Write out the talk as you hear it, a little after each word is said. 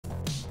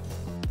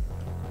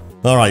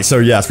Alright, so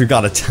yes, we've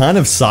got a ton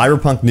of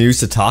Cyberpunk news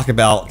to talk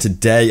about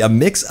today. A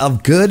mix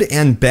of good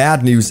and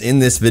bad news in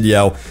this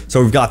video.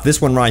 So we've got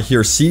this one right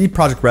here. CD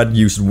Projekt Red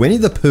used Winnie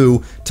the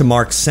Pooh to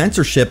mark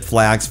censorship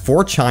flags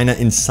for China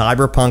in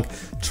Cyberpunk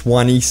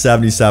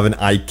 2077.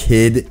 I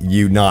kid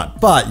you not.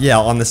 But yeah,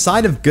 on the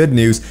side of good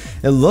news,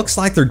 it looks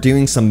like they're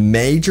doing some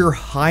major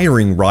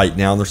hiring right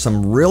now. There's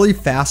some really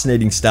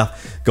fascinating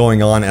stuff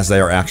going on as they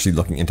are actually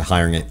looking into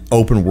hiring an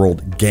open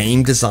world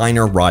game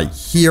designer right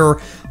here.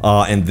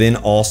 And then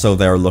also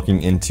they're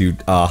looking into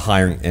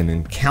hiring an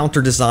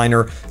encounter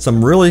designer.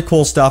 Some really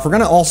cool stuff. We're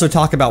going to also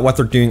talk about what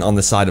they're doing on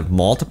the side of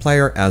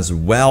multiplayer as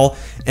well.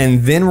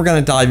 And then we're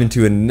going to dive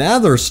into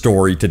another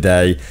story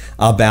today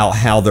about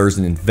how there's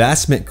an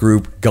investment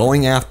group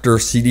going after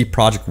CD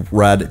Projekt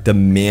Red,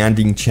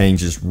 demanding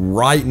changes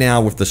right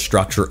now with the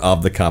structure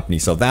of the company.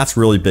 So that's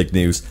really big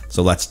news.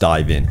 So let's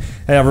dive in.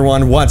 Hey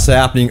everyone, what's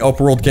happening?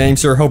 Open World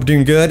Games here. Hope you're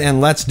doing good. And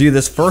let's do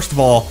this. First of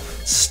all,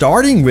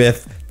 starting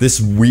with this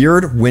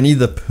weird Winnie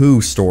the Pooh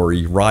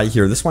story right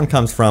here. This one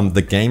comes from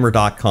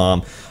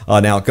thegamer.com.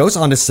 Now it goes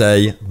on to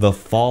say the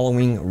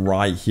following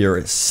right here.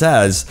 It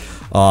says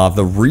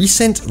the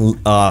recent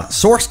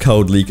source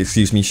code leak,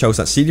 shows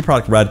that CD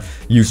Projekt Red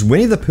used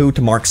Winnie the Pooh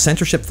to mark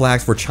censorship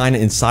flags for China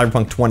in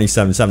Cyberpunk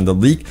 2077. The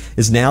leak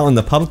is now in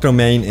the public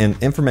domain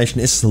and information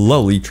is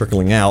slowly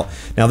trickling out.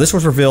 Now this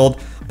was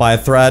revealed by a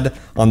thread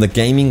on the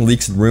Gaming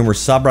Leaks and Rumors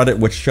subreddit,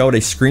 which showed a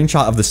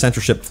screenshot of the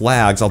censorship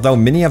flags. Although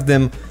many of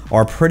them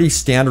are pretty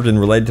standard and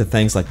related to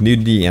things like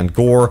nudity and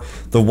gore,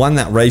 the one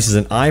that raises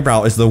an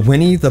eyebrow is the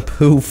Winnie the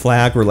Pooh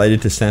flag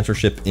related to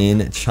censorship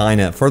in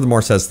China. It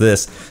furthermore says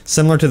this: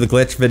 similar to the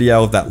glitch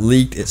video that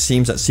leaked, it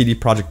seems that CD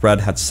Projekt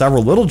Red had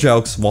several little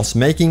jokes whilst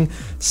making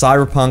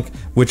Cyberpunk,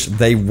 which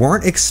they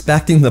weren't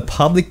expecting the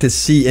public to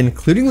see,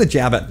 including the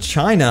jab at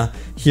China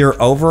here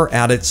over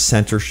at its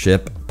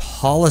censorship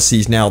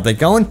policies. Now, they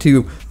go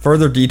into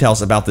further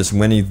details about this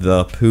Winnie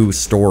the Pooh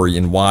story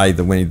and why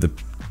the Winnie the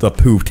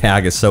Pooh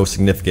tag is so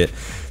significant.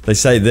 They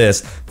say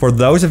this: for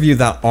those of you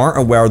that aren't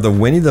aware, the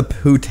Winnie the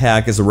Pooh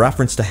tag is a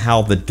reference to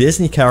how the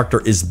Disney character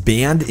is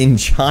banned in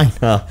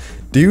China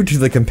due to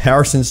the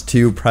comparisons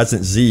to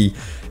President Xi.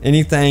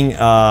 Anything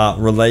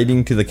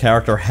relating to the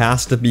character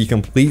has to be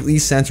completely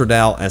censored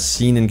out, as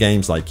seen in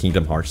games like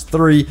Kingdom Hearts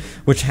 3,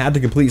 which had to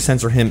completely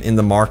censor him in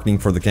the marketing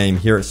for the game.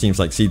 Here it seems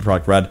like CD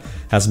Projekt Red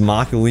has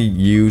mockingly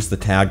used the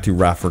tag to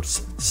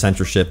reference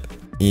censorship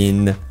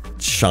in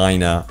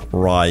China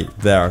right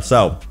there.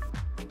 So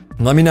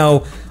let me know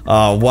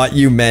what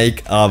you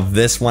make of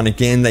this one.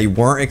 Again, they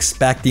weren't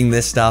expecting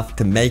this stuff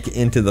to make it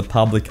into the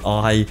public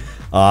eye.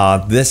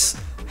 This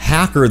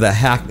hacker that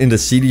hacked into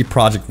CD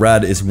Projekt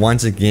Red is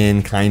once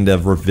again kind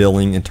of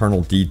revealing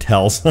internal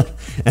details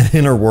and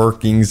inner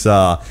workings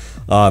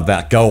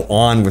that go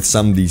on with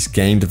some of these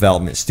game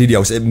development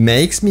studios. It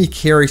makes me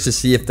curious to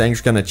see if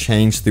things are going to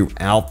change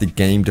throughout the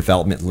game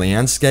development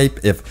landscape,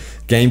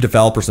 if game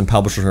developers and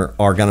publishers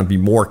are going to be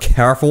more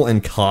careful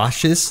and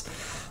cautious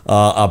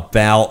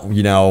about,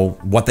 you know,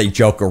 what they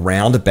joke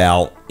around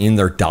about in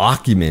their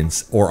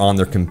documents or on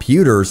their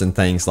computers and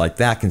things like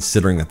that,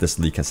 considering that this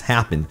leak has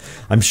happened.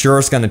 I'm sure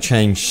it's going to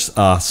change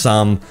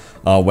some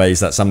ways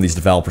that some of these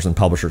developers and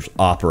publishers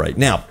operate.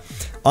 Now,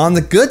 on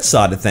the good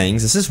side of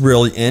things, this is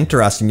really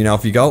interesting. You know,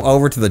 if you go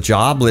over to the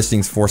job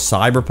listings for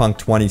Cyberpunk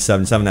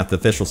 2077 at the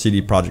official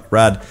CD Projekt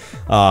Red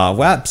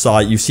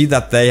website, you see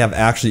that they have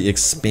actually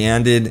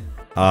expanded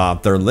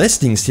their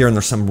listings here, and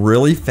there's some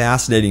really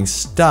fascinating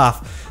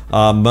stuff.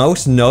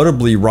 Most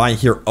notably right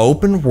here,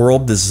 open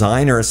world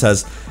designer. It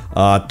says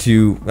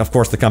of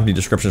course the company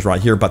description is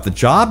right here, but the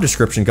job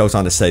description goes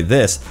on to say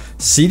this: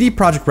 CD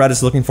Projekt Red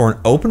is looking for an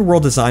open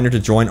world designer to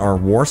join our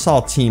Warsaw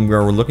team,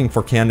 where we're looking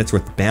for candidates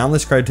with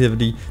boundless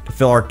creativity to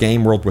fill our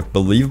game world with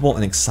believable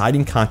and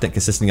exciting content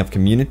consisting of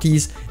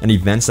communities and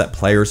events that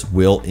players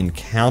will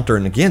encounter.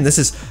 And again, this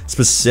is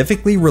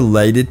specifically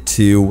related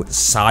to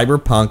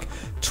Cyberpunk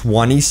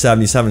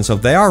 2077. So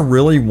they are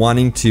really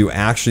wanting to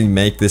actually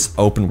make this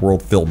open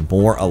world feel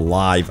more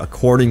alive,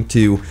 according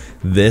to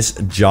this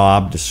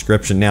job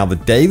description. Now, the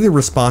daily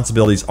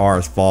responsibilities are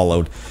as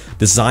followed: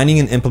 designing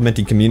and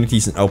implementing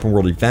communities and open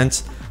world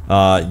events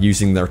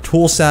using their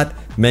tool set,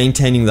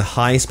 maintaining the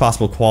highest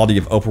possible quality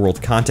of open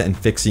world content and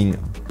fixing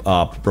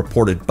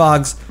reported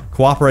bugs,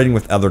 cooperating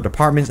with other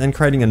departments, and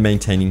creating and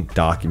maintaining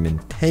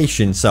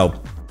documentation.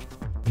 So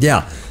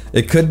yeah,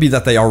 it could be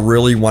that they are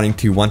really wanting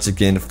to once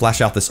again flesh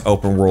out this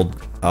open world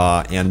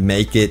and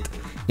make it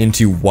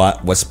into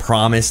what was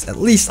promised. At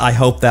least I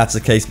hope that's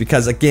the case,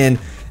 because again,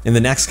 in the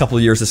next couple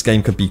of years, this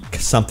game could be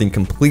something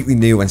completely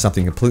new and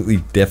something completely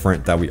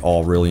different that we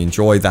all really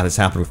enjoy. That has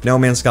happened with No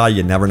Man's Sky.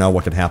 You never know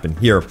what could happen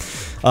here.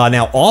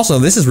 Now, also,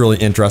 this is really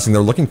interesting.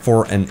 They're looking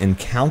for an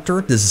encounter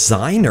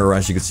designer,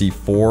 as you can see,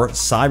 for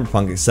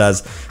Cyberpunk. It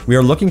says, we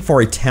are looking for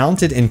a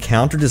talented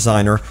encounter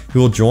designer who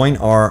will join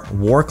our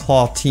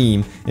Warclaw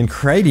team in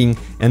creating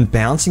and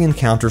bouncing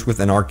encounters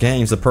within our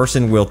games. The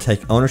person will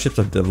take ownership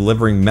of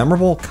delivering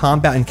memorable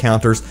combat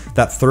encounters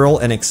that thrill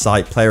and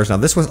excite players. Now,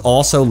 this was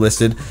also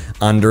listed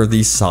under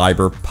the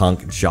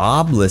Cyberpunk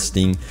job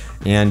listing.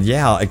 And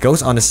yeah, it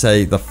goes on to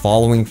say the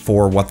following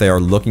for what they are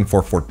looking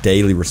for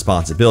daily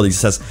responsibilities. It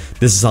says,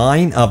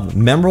 design of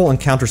memorable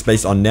encounters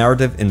based on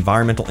narrative,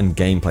 environmental, and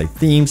gameplay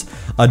themes,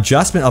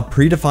 adjustment of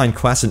predefined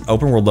quests in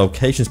open world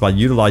locations by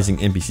utilizing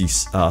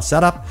NPC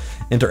setup,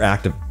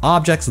 interactive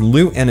objects,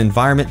 loot, and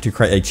environment to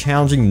create a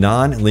challenging,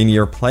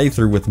 non-linear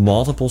playthrough with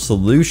multiple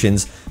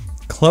solutions,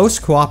 close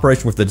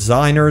cooperation with the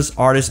designers,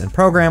 artists, and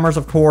programmers,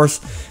 of course,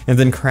 and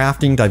then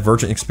crafting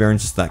divergent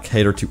experiences that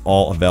cater to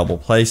all available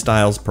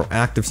playstyles,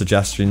 proactive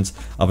suggestions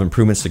of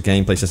improvements to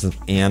gameplay systems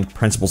and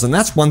principles. And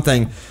that's one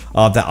thing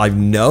that I've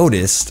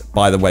noticed,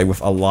 by the way,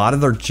 with a lot of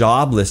their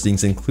job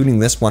listings, including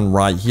this one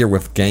right here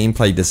with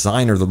gameplay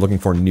designer. They're looking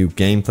for a new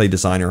gameplay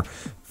designer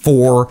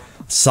for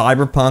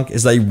Cyberpunk,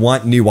 is they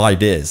want new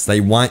ideas.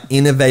 They want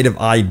innovative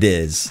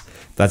ideas.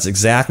 That's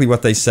exactly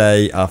what they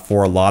say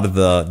for a lot of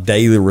the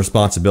daily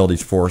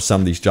responsibilities for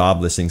some of these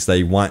job listings.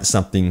 They want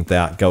something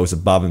that goes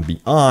above and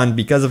beyond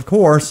because, of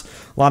course,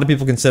 a lot of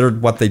people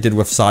considered what they did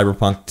with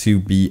Cyberpunk to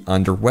be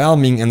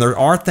underwhelming. And there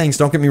are things,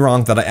 don't get me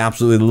wrong, that I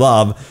absolutely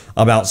love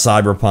about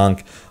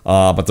Cyberpunk,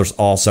 but there's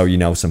also, you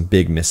know, some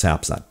big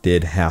mishaps that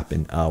did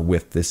happen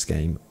with this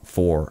game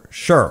for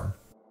sure.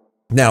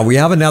 Now, we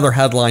have another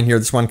headline here.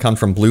 This one comes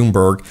from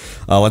Bloomberg.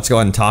 Let's go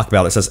ahead and talk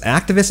about it. It says,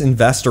 activist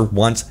investor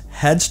wants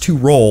heads to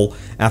roll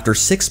after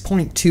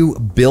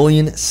 $6.2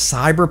 billion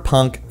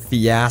Cyberpunk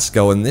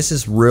fiasco. And this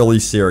is really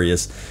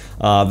serious.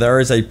 There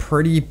is a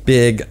pretty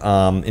big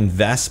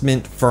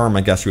investment firm,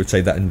 I guess you would say,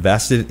 that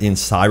invested in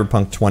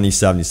Cyberpunk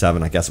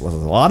 2077. I guess it was a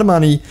lot of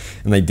money,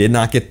 and they did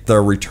not get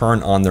the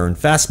return on their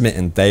investment,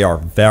 and they are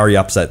very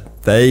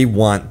upset. They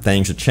want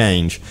things to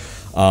change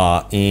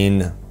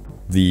in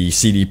the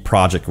CD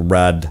Projekt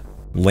Red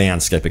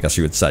landscape, I guess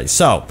you would say.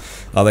 So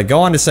they go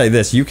on to say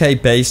this: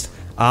 UK-based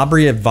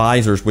Aubrey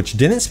Advisors, which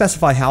didn't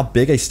specify how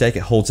big a stake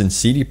it holds in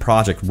CD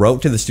Projekt,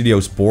 wrote to the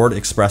studio's board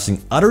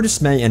expressing utter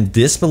dismay and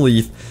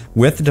disbelief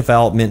with the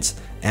developments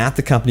at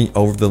the company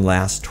over the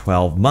last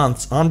 12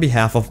 months on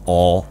behalf of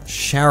all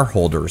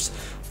shareholders.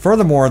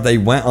 Furthermore, they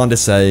went on to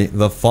say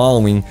the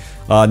following: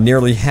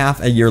 nearly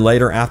half a year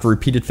later, after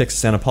repeated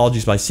fixes and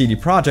apologies by CD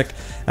Projekt,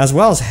 as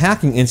well as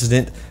hacking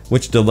incident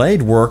which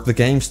delayed work, the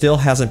game still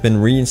hasn't been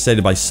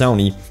reinstated by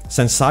Sony.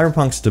 Since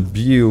Cyberpunk's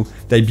debut,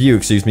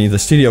 the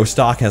studio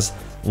stock has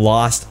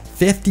lost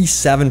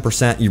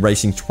 57%,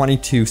 erasing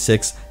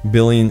 22.6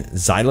 billion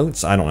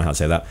xylotes. I don't know how to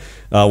say that,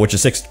 which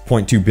is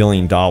 $6.2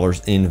 billion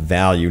in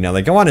value. Now,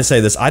 they go on to say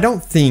this: I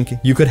don't think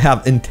you could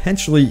have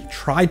intentionally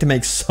tried to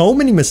make so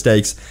many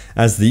mistakes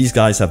as these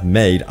guys have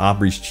made,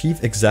 Aubrey's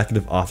chief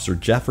executive officer,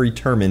 Jeffrey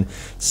Turman,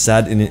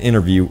 said in an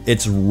interview.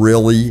 It's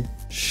really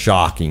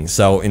shocking.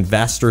 So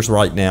investors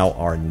right now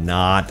are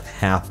not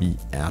happy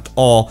at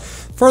all.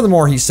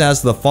 Furthermore, he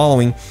says the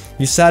following.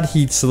 He said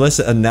he'd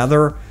solicit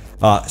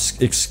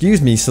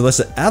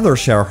other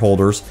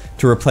shareholders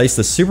to replace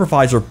the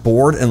supervisor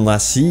board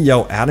unless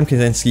CEO Adam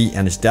Kaczynski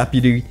and his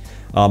deputy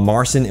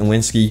Marcin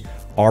Iwinski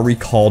are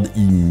recalled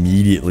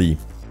immediately.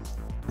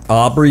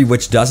 Aubrey,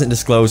 which doesn't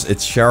disclose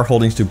its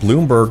shareholdings to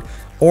Bloomberg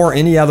or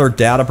any other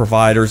data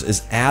providers,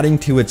 is adding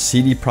to its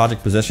CD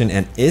Projekt position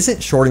and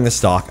isn't shorting the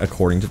stock,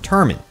 according to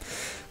Turman.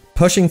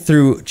 Pushing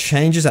through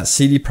changes at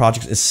CD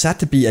Projekt is set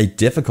to be a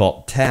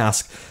difficult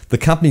task. The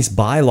company's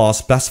bylaws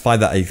specify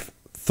that a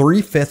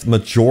 3/5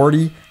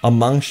 majority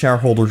among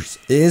shareholders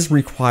is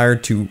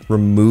required to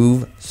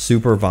remove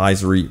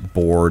supervisory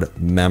board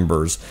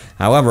members.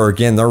 However,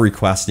 again, they're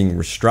requesting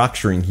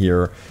restructuring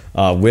here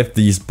with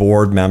these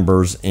board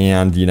members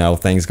and, you know,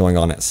 things going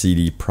on at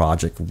CD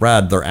Projekt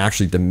Red. They're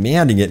actually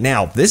demanding it.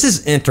 Now, this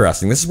is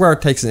interesting. This is where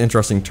it takes an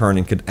interesting turn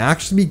and could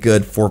actually be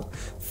good for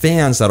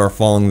fans that are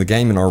following the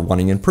game and are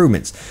wanting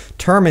improvements.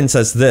 Turman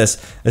says this.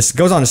 This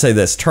goes on to say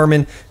this: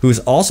 Turman, who is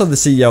also the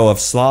CEO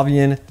of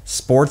Slavian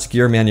sports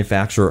gear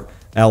manufacturer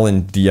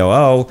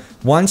LNDOO,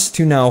 wants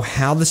to know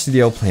how the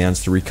studio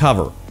plans to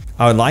recover.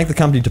 I would like the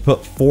company to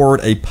put forward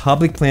a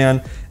public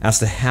plan as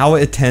to how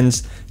it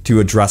intends to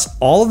address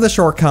all of the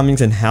shortcomings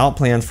and how it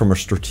plans from a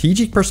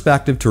strategic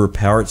perspective to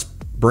repair its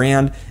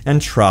brand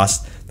and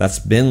trust that's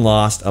been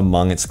lost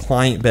among its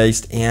client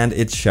base and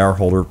its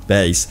shareholder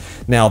base.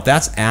 Now,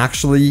 that's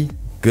actually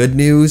good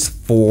news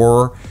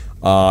for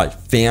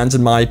fans,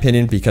 in my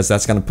opinion, because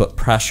that's going to put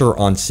pressure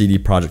on CD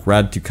Projekt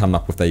Red to come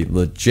up with a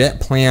legit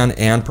plan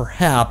and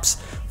perhaps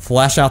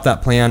flesh out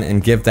that plan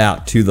and give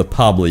that to the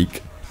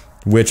public,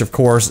 which, of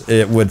course,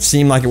 it would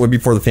seem like it would be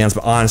for the fans,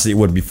 but honestly, it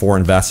would be for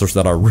investors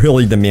that are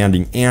really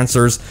demanding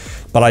answers.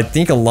 But I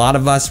think a lot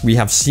of us, we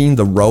have seen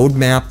the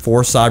roadmap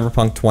for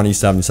Cyberpunk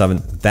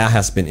 2077. That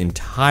has been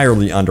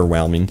entirely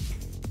underwhelming.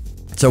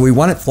 So we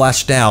want it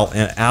fleshed out,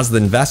 as the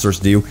investors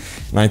do,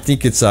 and I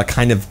think it's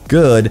kind of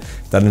good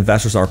that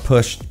investors are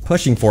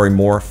pushing for a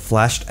more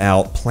fleshed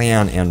out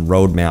plan and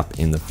roadmap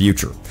in the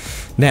future.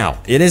 Now,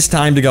 it is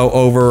time to go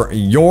over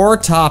your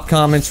top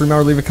comments.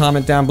 Remember, leave a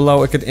comment down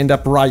below. It could end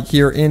up right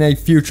here in a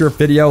future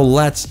video.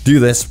 Let's do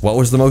this. What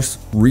was the most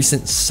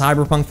recent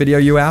Cyberpunk video,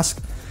 you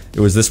ask? It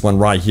was this one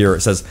right here.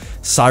 It says,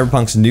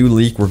 Cyberpunk's new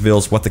leak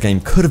reveals what the game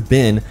could have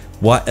been.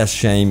 What a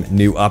shame,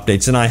 new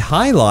updates. And I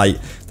highlight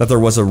that there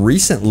was a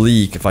recent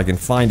leak, if I can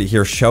find it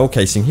here,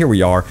 showcasing, here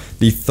we are,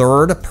 the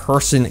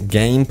third-person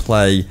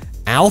gameplay,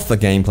 alpha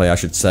gameplay, I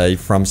should say,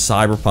 from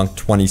Cyberpunk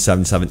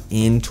 2077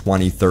 in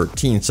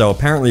 2013. So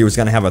apparently it was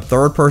going to have a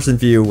third-person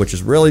view, which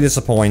is really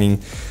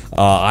disappointing.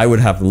 I would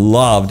have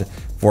loved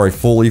for a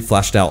fully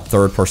fleshed out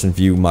third-person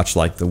view, much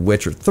like The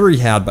Witcher 3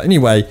 had. But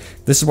anyway,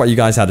 this is what you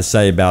guys had to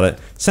say about it.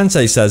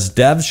 Sensei says,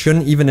 devs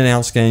shouldn't even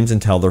announce games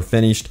until they're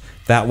finished.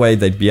 That way,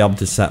 they'd be able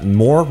to set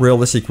more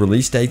realistic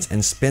release dates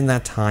and spend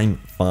that time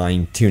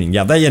fine-tuning.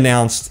 Yeah, they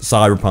announced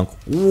Cyberpunk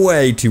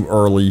way too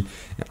early.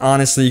 And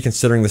honestly,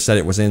 considering the set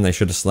it was in, they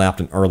should have slapped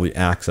an early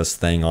access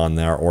thing on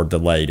there or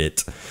delayed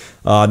it.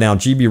 Now,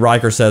 GB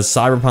Riker says,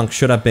 Cyberpunk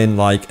should have been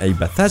like a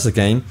Bethesda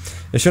game.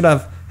 It should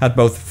have had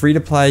both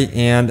free-to-play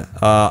and,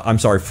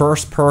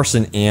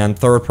 first-person and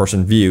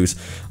third-person views.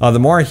 The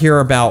more I hear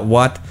about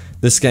what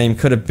this game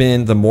could have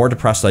been, the more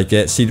depressed I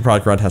get. CD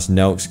Projekt Red has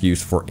no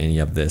excuse for any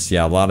of this.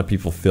 Yeah, a lot of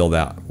people feel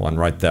that one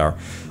right there.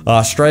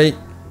 Straight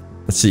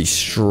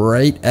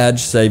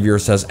Edge Savior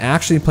says,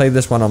 actually played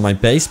this one on my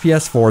base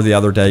PS4 the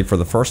other day for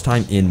the first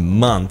time in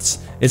months.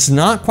 It's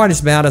not quite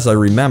as bad as I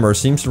remember.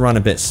 Seems to run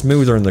a bit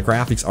smoother and the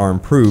graphics are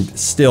improved.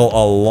 Still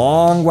a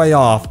long way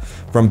off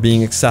from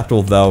being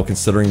acceptable though,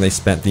 considering they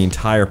spent the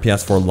entire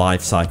PS4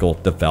 life cycle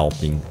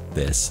developing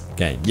this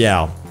game.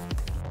 Yeah.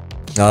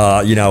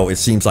 You know, it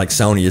seems like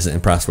Sony isn't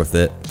impressed with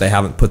it. They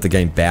haven't put the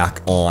game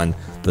back on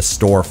the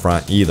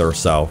storefront either,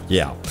 so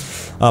yeah.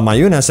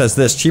 Mayuna says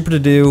this, cheaper to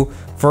do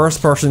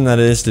first person than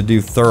it is to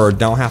do third.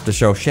 Don't have to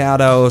show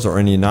shadows or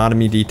any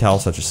anatomy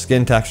details such as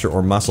skin texture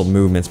or muscle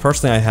movements.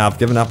 Personally, I have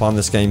given up on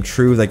this game.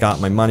 True, they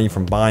got my money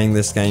from buying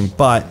this game,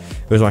 but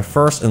it was my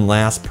first and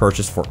last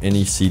purchase for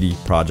any CD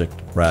Projekt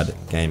Red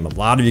game. A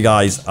lot of you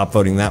guys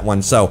upvoting that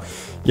one, so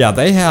yeah,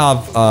 they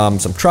have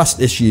some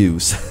trust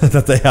issues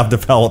that they have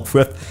developed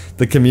with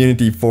the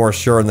community for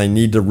sure, and they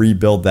need to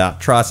rebuild that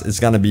trust. It's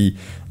going to be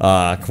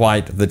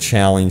quite the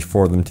challenge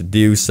for them to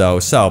do so.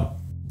 So,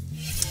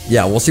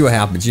 yeah, we'll see what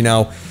happens. You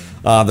know,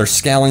 they're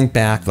scaling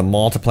back the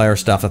multiplayer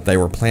stuff that they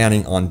were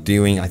planning on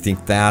doing. I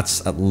think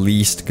that's at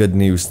least good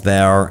news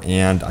there,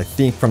 and I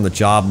think from the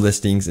job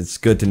listings, it's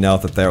good to know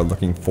that they're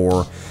looking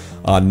for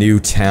new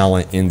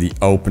talent in the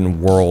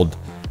open world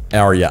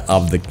area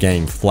of the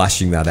game,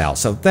 fleshing that out.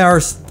 So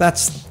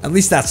at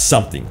least that's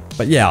something.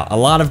 But yeah, a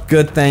lot of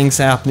good things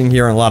happening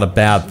here and a lot of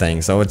bad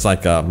things. So it's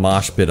like a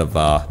mosh pit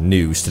of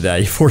news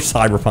today for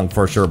Cyberpunk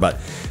for sure. But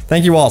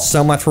thank you all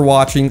so much for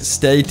watching.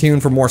 Stay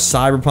tuned for more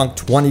Cyberpunk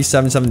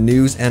 2077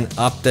 news and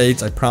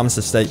updates. I promise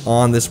to stay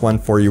on this one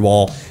for you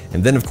all.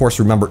 And then of course,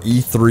 remember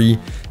E3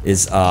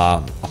 is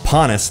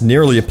upon us,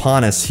 nearly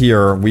upon us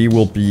here. We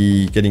will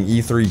be getting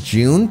E3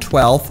 June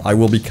 12th. I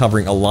will be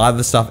covering a lot of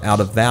the stuff out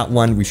of that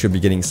one. We should be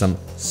getting some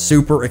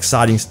super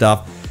exciting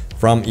stuff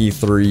from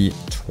E3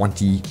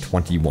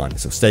 2021.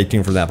 So stay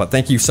tuned for that. But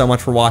thank you so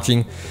much for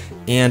watching,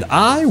 and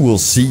I will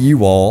see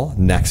you all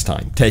next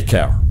time. Take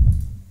care.